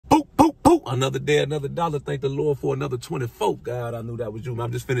Woo, another day, another dollar. Thank the Lord for another 24. God, I knew that was you, man.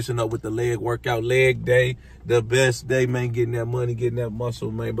 I'm just finishing up with the leg workout, leg day. The best day, man, getting that money, getting that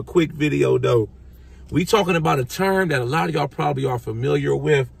muscle, man. But quick video, though. We talking about a term that a lot of y'all probably are familiar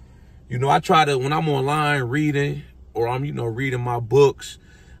with. You know, I try to, when I'm online reading or I'm, reading my books,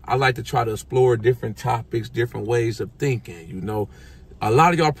 I like to try to explore different topics, different ways of thinking. You know, a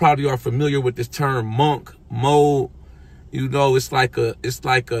lot of y'all probably are familiar with this term monk mode. You know, it's like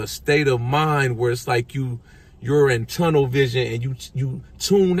a state of mind where it's like you're in tunnel vision and you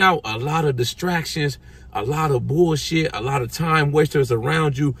tune out a lot of distractions, a lot of bullshit, a lot of time wasters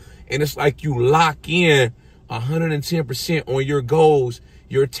around you. And it's like you lock in 110% on your goals,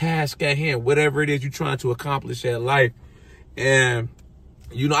 your task at hand, whatever it is you're trying to accomplish at life. And,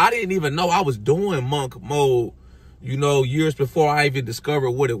 I didn't even know I was doing monk mode, years before I even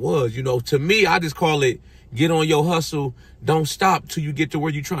discovered what it was. To me, I just call it get on your hustle. Don't stop till you get to where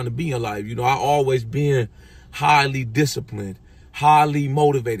you're trying to be in life. I always been highly disciplined, highly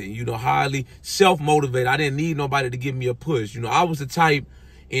motivated, highly self-motivated. I didn't need nobody to give me a push. I was the type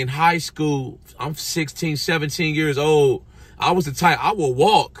in high school, I'm 16, 17 years old. I was the type, I would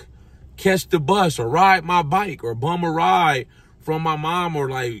walk, catch the bus or ride my bike or bum a ride from my mom or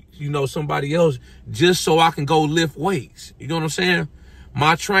somebody else just so I can go lift weights. You know what I'm saying?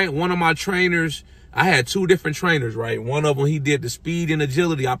 One of my trainers, I had two different trainers, right? One of them, he did the speed and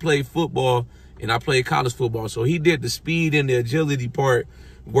agility. I played football and I played college football. So he did the speed and the agility part,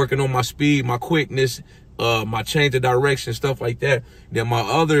 working on my speed, my quickness, my change of direction, stuff like that. Then my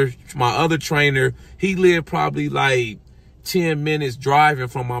other trainer, he lived probably like 10 minutes driving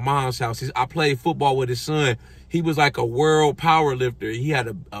from my mom's house. I played football with his son. He was like a world power lifter. He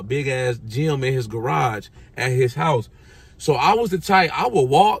had a big ass gym in his garage at his house. So I was the type, I would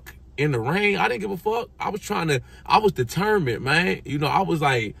walk in the rain. I didn't give a fuck. I was determined, man. I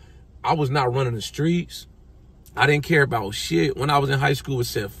was not running the streets. I didn't care about shit. When I was in high school, it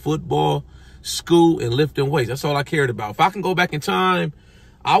said football, school, and lifting weights. That's all I cared about. If I can go back in time,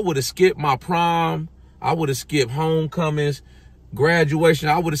 I would have skipped my prom. I would have skipped homecomings, graduation.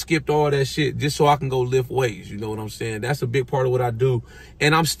 I would have skipped all that shit just so I can go lift weights. You know what I'm saying? That's a big part of what I do.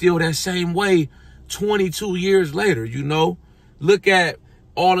 And I'm still that same way 22 years later, Look at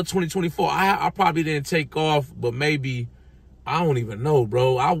all of 2024. I probably didn't take off, but maybe, I don't even know,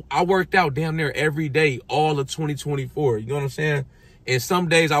 bro. I worked out damn near every day, all of 2024. You know what I'm saying? And some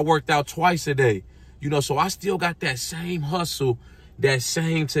days I worked out twice a day. So I still got that same hustle, that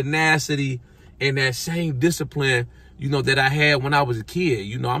same tenacity, and that same discipline, that I had when I was a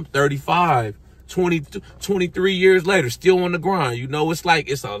kid. I'm 35, 23 years later, still on the grind. It's like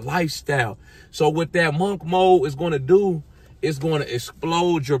it's a lifestyle. So what that monk mode is going to do, it's going to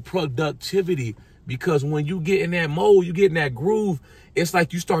explode your productivity, because when you get in that mode, you get in that groove, it's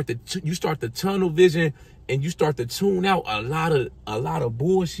like you start the tunnel vision and you start to tune out a lot of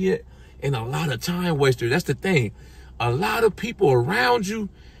bullshit and a lot of time wasters. That's the thing. A lot of people around you,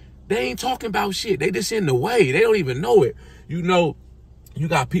 they ain't talking about shit. They just in the way. They don't even know it. You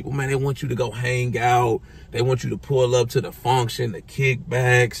got people, man, they want you to go hang out. They want you to pull up to the function, the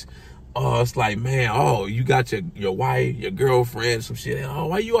kickbacks. Oh, it's like, man, you got your wife, your girlfriend, some shit. Oh,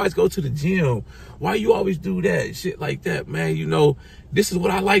 why you always go to the gym? Why you always do that? Shit like that, man. This is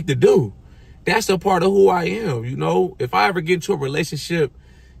what I like to do. That's a part of who I am, If I ever get into a relationship,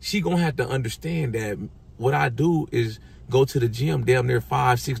 she gonna have to understand that what I do is go to the gym damn near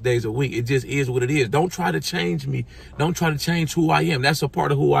 5-6 days a week. It just is what it is. Don't try to change me. Don't try to change who I am. That's a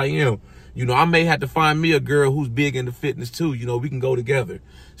part of who I am. I may have to find me a girl who's big into fitness too. We can go together.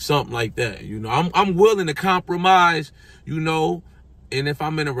 Something like that. I'm willing to compromise, and if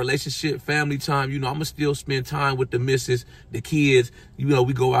I'm in a relationship, family time, I'm gonna still spend time with the missus, the kids.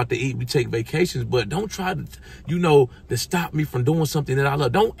 We go out to eat, we take vacations, but don't try to, to stop me from doing something that I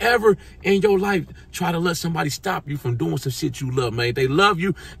love. Don't ever in your life try to let somebody stop you from doing some shit you love, man. If they love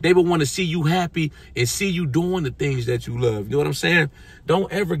you, they will want to see you happy and see you doing the things that you love. You know what I'm saying?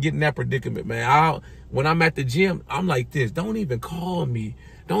 Don't ever get in that predicament, man. When I'm at the gym, I'm like this. Don't even call me.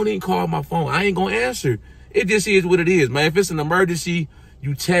 Don't even call my phone. I ain't gonna answer. It just is what it is, man. If it's an emergency,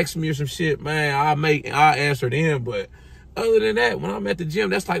 you text me or some shit, man, I'll answer then. But other than that, when I'm at the gym,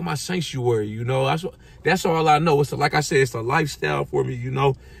 that's like my sanctuary, That's all I know. It's like I said, it's a lifestyle for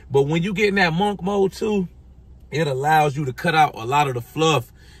me, But when you get in that monk mode too, it allows you to cut out a lot of the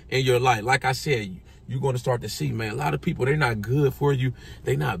fluff in your life. Like I said, you're going to start to see, man, a lot of people, they're not good for you.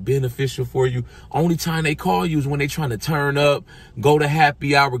 They're not beneficial for you. Only time they call you is when they're trying to turn up, go to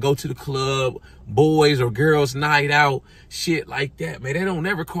happy hour, go to the club, boys or girls night out, shit like that, man. They don't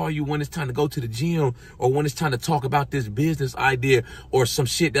never call you when it's time to go to the gym or when it's time to talk about this business idea or some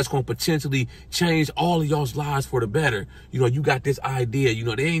shit that's going to potentially change all of y'all's lives for the better. You know, you got this idea, you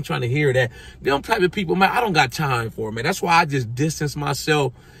know, they ain't trying to hear that. Them type of people, man, I don't got time for, man. That's why I just distance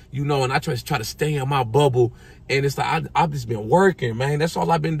myself, you know, and I try to stay in my bubble. And it's like, I've just been working, man. That's all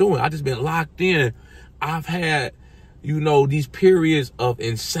I've been doing. I just been locked in. I've had, you know, these periods of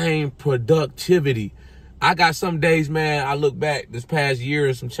insane productivity. I got some days, man, I look back this past year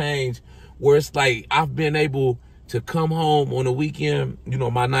and some change where it's like I've been able to come home on the weekend, you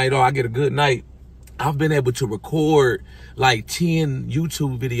know, my night off, I get a good night. I've been able to record like 10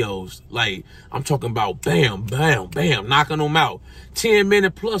 YouTube videos. Like, I'm talking about bam, bam, bam, knocking them out.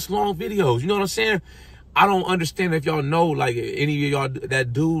 10-minute plus long videos. You know what I'm saying? I don't understand if y'all know, like, any of y'all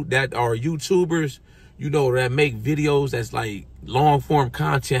that are YouTubers, you know, that make videos that's like long form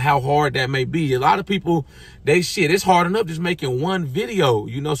content, how hard that may be. A lot of people, it's hard enough just making one video.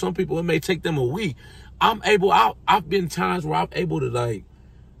 You know, some people, it may take them a week. I've been times where I'm able to like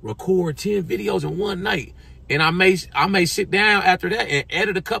record 10 videos in one night. And I may sit down after that and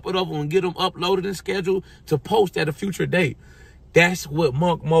edit a couple of them and get them uploaded and scheduled to post at a future date. That's what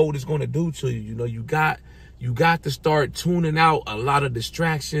Monk Mode is going to do to you. You know, you got to start tuning out a lot of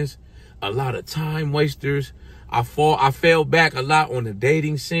distractions, a lot of time wasters. I fell back a lot on the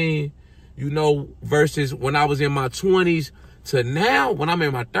dating scene, you know, versus when I was in my 20s to now when I'm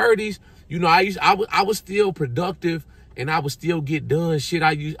in my 30s. You know, I was still productive and I would still get done shit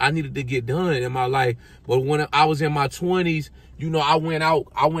I needed to get done in my life. But when I was in my 20s, you know, I went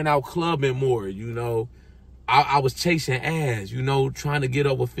out clubbing more, you know. I was chasing ass, you know, trying to get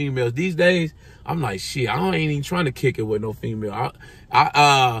up with females. These days, I'm like, shit, I ain't even trying to kick it with no female.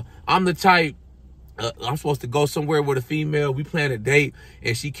 I'm the type, I'm supposed to go somewhere with a female. We plan a date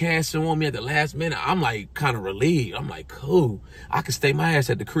and she cancel on me at the last minute. I'm like kind of relieved. I'm like, cool. I can stay my ass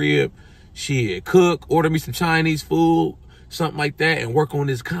at the crib, shit, cook, order me some Chinese food, something like that, and work on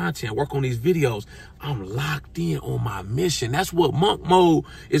this content, work on these videos. I'm locked in on my mission. That's what Monk Mode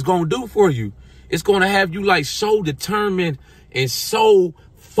is going to do for you. It's going to have you like so determined and so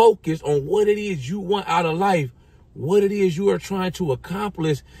focused on what it is you want out of life, what it is you are trying to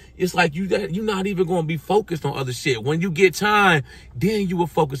accomplish. It's like you're not even going to be focused on other shit. When you get time, then you will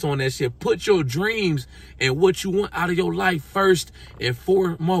focus on that shit. Put your dreams and what you want out of your life first and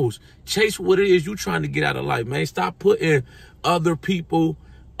foremost. Chase what it is you're trying to get out of life, man. Stop putting other people,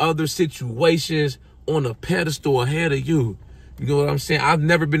 other situations on a pedestal ahead of you. You know what I'm saying? I've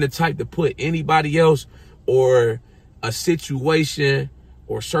never been the type to put anybody else or a situation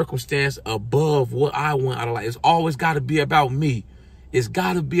or circumstance above what I want out of life. It's always got to be about me. It's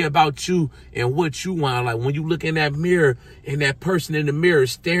got to be about you and what you want. Like when you look in that mirror and that person in the mirror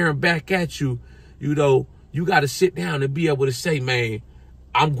staring back at you, you know, you got to sit down and be able to say, man,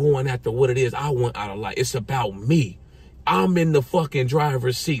 I'm going after what it is I want out of life. It's about me. I'm in the fucking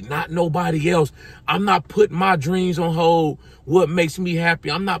driver's seat, not nobody else. I'm not putting my dreams on hold. What makes me happy,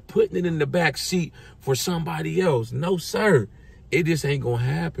 I'm not putting it in the back seat for somebody else. No, sir. It just ain't gonna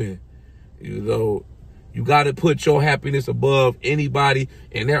happen. You know, you got to put your happiness above anybody.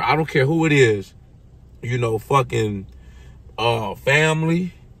 And there, I don't care who it is. You know, fucking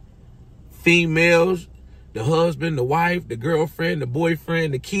family, females, the husband, the wife, the girlfriend, the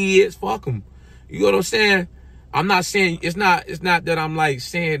boyfriend, the kids. Fuck them. You know what I'm saying? I'm not saying, it's not that I'm like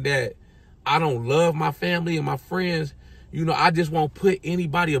saying that I don't love my family and my friends. You know, I just won't put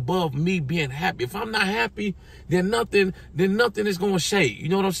anybody above me being happy. If I'm not happy, then nothing is going to shake. You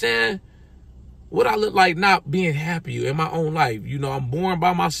know what I'm saying? What I look like not being happy in my own life. You know, I'm born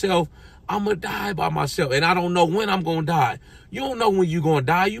by myself. I'm going to die by myself. And I don't know when I'm going to die. You don't know when you're going to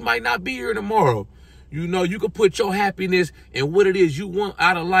die. You might not be here tomorrow. You know, you could put your happiness and what it is you want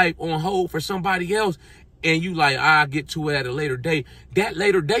out of life on hold for somebody else. And you like, I'll get to it at a later date. That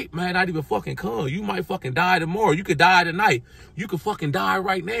later date might not even fucking come. You might fucking die tomorrow. You could die tonight. You could fucking die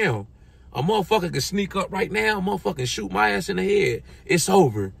right now. A motherfucker could sneak up right now. A motherfucker shoot my ass in the head. It's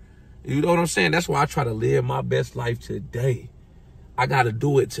over. You know what I'm saying? That's why I try to live my best life today. I got to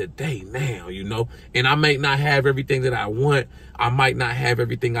do it today now, you know. And I might not have everything that I want. I might not have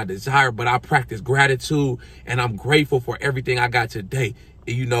everything I desire. But I practice gratitude. And I'm grateful for everything I got today.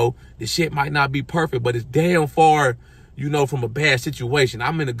 You know, the shit might not be perfect, but it's damn far, you know, from a bad situation.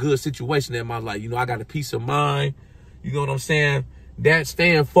 I'm in a good situation in my life. You know, I got a peace of mind. You know what I'm saying? That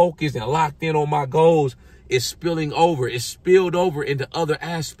staying focused and locked in on my goals is spilling over. It's spilled over into other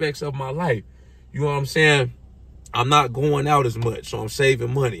aspects of my life. You know what I'm saying? I'm not going out as much, so I'm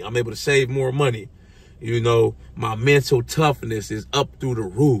saving money. I'm able to save more money. You know, my mental toughness is up through the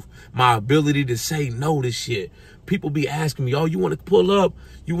roof. My ability to say no to shit. People be asking me, oh, you want to pull up?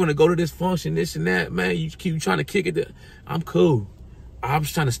 You want to go to this function, this and that? Man, you keep trying to kick it. I'm cool. I'm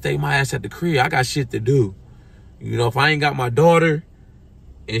just trying to stay my ass at the crib. I got shit to do. You know, if I ain't got my daughter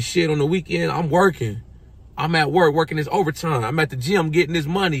and shit on the weekend, I'm working. I'm at work working this overtime. I'm at the gym getting this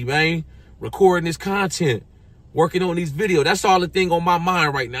money, man. Recording this content. Working on these videos. That's all the thing on my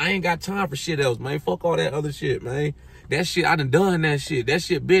mind right now. I ain't got time for shit else, man. Fuck all that other shit, man. That shit, I done that shit. That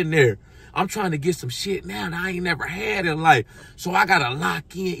shit been there. I'm trying to get some shit now that I ain't never had in life. So I gotta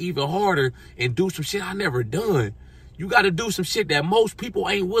lock in even harder and do some shit I never done. You gotta do some shit that most people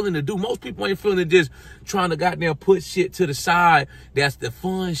ain't willing to do. Most people ain't feeling just trying to goddamn put shit to the side. That's the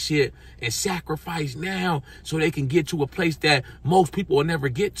fun shit and sacrifice now so they can get to a place that most people will never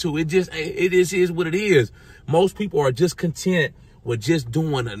get to. It is what it is. Most people are just content with just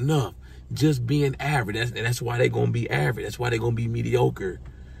doing enough, just being average. That's why they're going to be average. That's why they're going to be mediocre.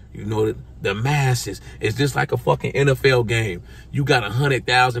 You know, the masses. It's just like a fucking NFL game. You got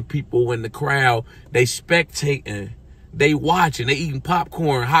 100,000 people in the crowd. They spectating. They watching. They eating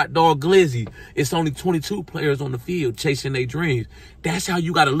popcorn, hot dog, glizzy. It's only 22 players on the field chasing their dreams. That's how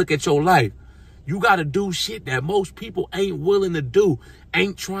you got to look at your life. You got to do shit that most people ain't willing to do,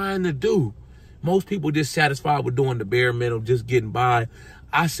 ain't trying to do. Most people just satisfied with doing the bare minimum, just getting by.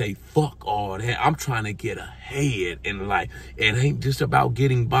 I say, fuck all that. I'm trying to get ahead in life. It ain't just about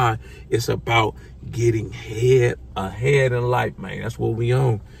getting by. It's about getting ahead in life, man. That's what we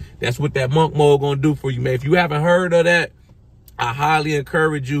on. That's what that monk mode gonna do for you, man. If you haven't heard of that, I highly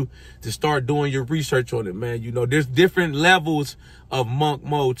encourage you to start doing your research on it, man. You know, there's different levels of monk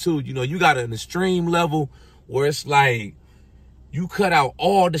mode, too. You know, you got an extreme level where it's like, you cut out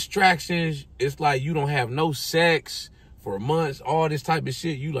all distractions. It's like you don't have no sex for months, all this type of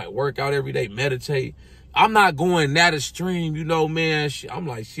shit. You like work out every day, meditate. I'm not going that extreme, you know, man. I'm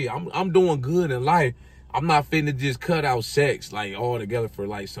like, shit, I'm doing good in life. I'm not finna just cut out sex like all together for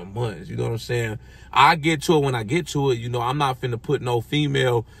like some months. You know what I'm saying? I get to it when I get to it. You know, I'm not finna put no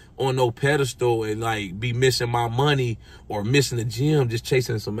female on no pedestal and like be missing my money or missing the gym, just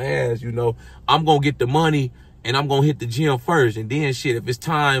chasing some ass. You know, I'm gonna get the money and I'm going to hit the gym first. And then shit, if it's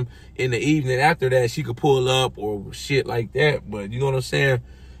time in the evening after that, she could pull up or shit like that. But you know what I'm saying?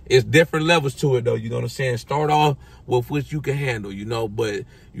 It's different levels to it, though. You know what I'm saying? Start off with what you can handle, you know. But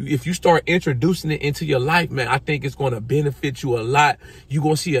if you start introducing it into your life, man, I think it's going to benefit you a lot. You're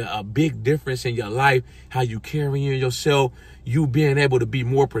going to see a big difference in your life, how you carrying yourself, you being able to be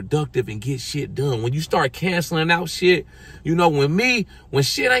more productive and get shit done. When you start canceling out shit, you know, when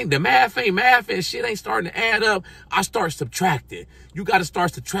shit ain't, the math and shit ain't starting to add up, I start subtracting. You got to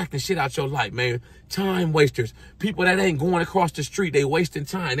start subtracting shit out your life, man. Time wasters, people that ain't going across the street, they wasting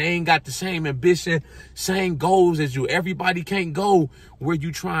time. They ain't got the same ambition, same goals as you. Everybody can't go where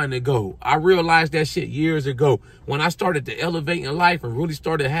you trying to go. I realized that shit years ago. When I started to elevate in life and really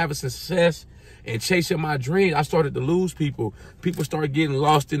started having success and chasing my dreams, I started to lose people. People started getting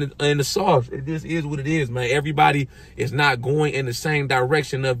lost in the sauce. It just is what it is, man. Everybody is not going in the same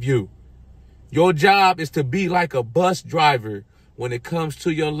direction of you. Your job is to be like a bus driver when it comes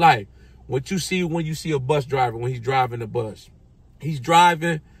to your life. What you see when you see a bus driver, when he's driving the bus. He's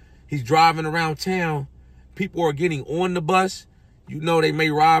driving around town. People are getting on the bus. You know, they may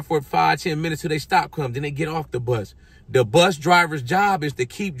ride for 5-10 minutes till they stop come. Then they get off the bus. The bus driver's job is to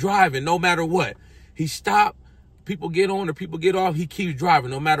keep driving no matter what. He stopped, people get on or people get off, he keeps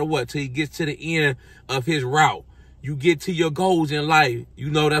driving no matter what till he gets to the end of his route. You get to your goals in life. You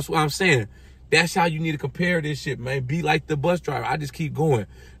know, that's what I'm saying. That's how you need to compare this shit, man. Be like the bus driver. I just keep going.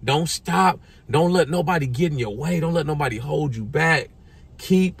 Don't stop. Don't let nobody get in your way. Don't let nobody hold you back.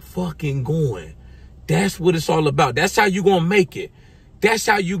 Keep fucking going. That's what it's all about. That's how you gonna make it. That's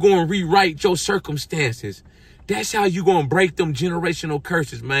how you gonna rewrite your circumstances. That's how you gonna break them generational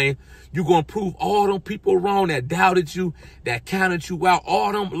curses, man. You gonna prove all them people wrong that doubted you, that counted you out.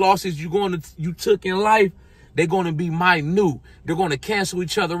 All them losses you took in life, they're gonna be minute. They're gonna cancel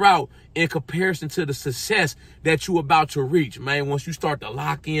each other out in comparison to the success that you about to reach, man. Once you start to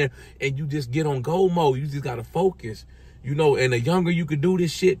lock in and you just get on go mode, you just gotta focus. You know, and the younger you can do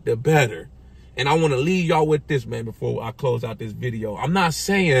this shit, the better. And I want to leave y'all with this, man, before I close out this video. I'm not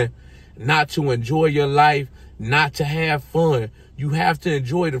saying not to enjoy your life, not to have fun. You have to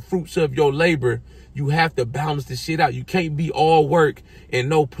enjoy the fruits of your labor. You have to balance the shit out. You can't be all work and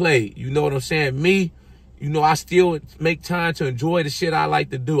no play. You know what I'm saying? Me, You know, I still make time to enjoy the shit I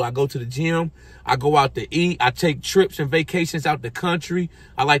like to do. I go to the gym. I go out to eat. I take trips and vacations out the country.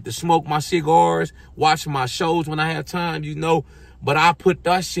 I like to smoke my cigars, watch my shows when I have time, you know. But I put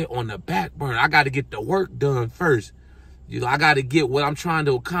that shit on the back burner. I got to get the work done first. You know, I got to get what I'm trying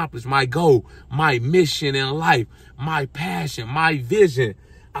to accomplish, my goal, my mission in life, my passion, my vision.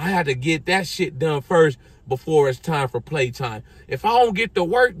 I had to get that shit done first before it's time for playtime. If I don't get the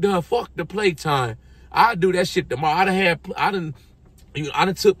work done, fuck the playtime. I'll do that shit tomorrow. I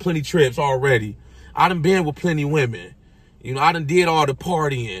done took plenty trips already. I done been with plenty women. You know, I done did all the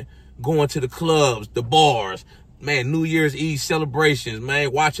partying, going to the clubs, the bars, man, New Year's Eve celebrations,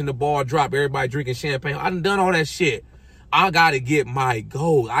 man, watching the ball drop, everybody drinking champagne. I done all that shit. I got to get my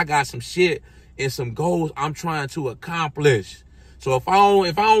goals. I got some shit and some goals I'm trying to accomplish. So if I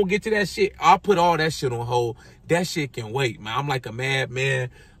don't get to that shit, I'll put all that shit on hold. That shit can wait, man. I'm like a madman.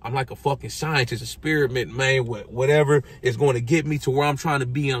 I'm like a fucking scientist, experiment, man, whatever is going to get me to where I'm trying to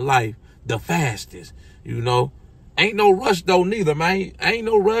be in life the fastest, you know. Ain't no rush, though, neither, man. Ain't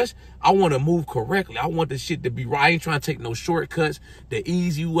no rush. I want to move correctly. I want the shit to be right. I ain't trying to take no shortcuts, the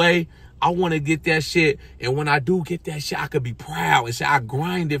easy way. I want to get that shit, and when I do get that shit, I could be proud and say I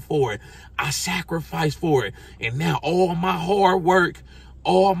grinded for it. I sacrificed for it. And now all my hard work,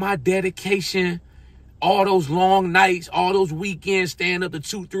 all my dedication, all those long nights, all those weekends, staying up to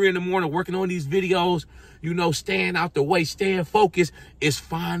 2, 3 in the morning, working on these videos, you know, staying out the way, staying focused, is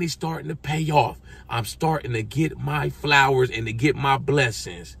finally starting to pay off. I'm starting to get my flowers and to get my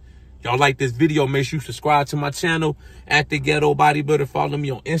blessings. Y'all like this video, make sure you subscribe to my channel at The Ghetto Bodybuilder. Follow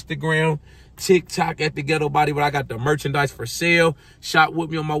me on Instagram, TikTok at The Ghetto Bodybuilder. I got the merchandise for sale. Shop with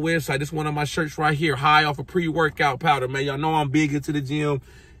me on my website. This is one of my shirts right here, high off a pre-workout powder, man. Y'all know I'm big into the gym.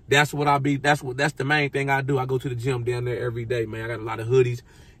 That's what I be. That's the main thing I do. I go to the gym down there every day, man. I got a lot of hoodies,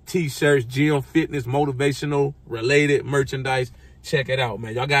 t-shirts, gym, fitness, motivational, related merchandise. Check it out,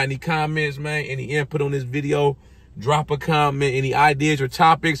 man. Y'all got any comments, man? Any input on this video? Drop a comment. Any ideas or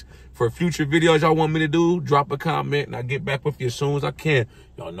topics for future videos y'all want me to do? Drop a comment and I'll get back with you as soon as I can.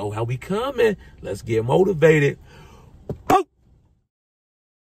 Y'all know how we coming. Let's get motivated. Oh!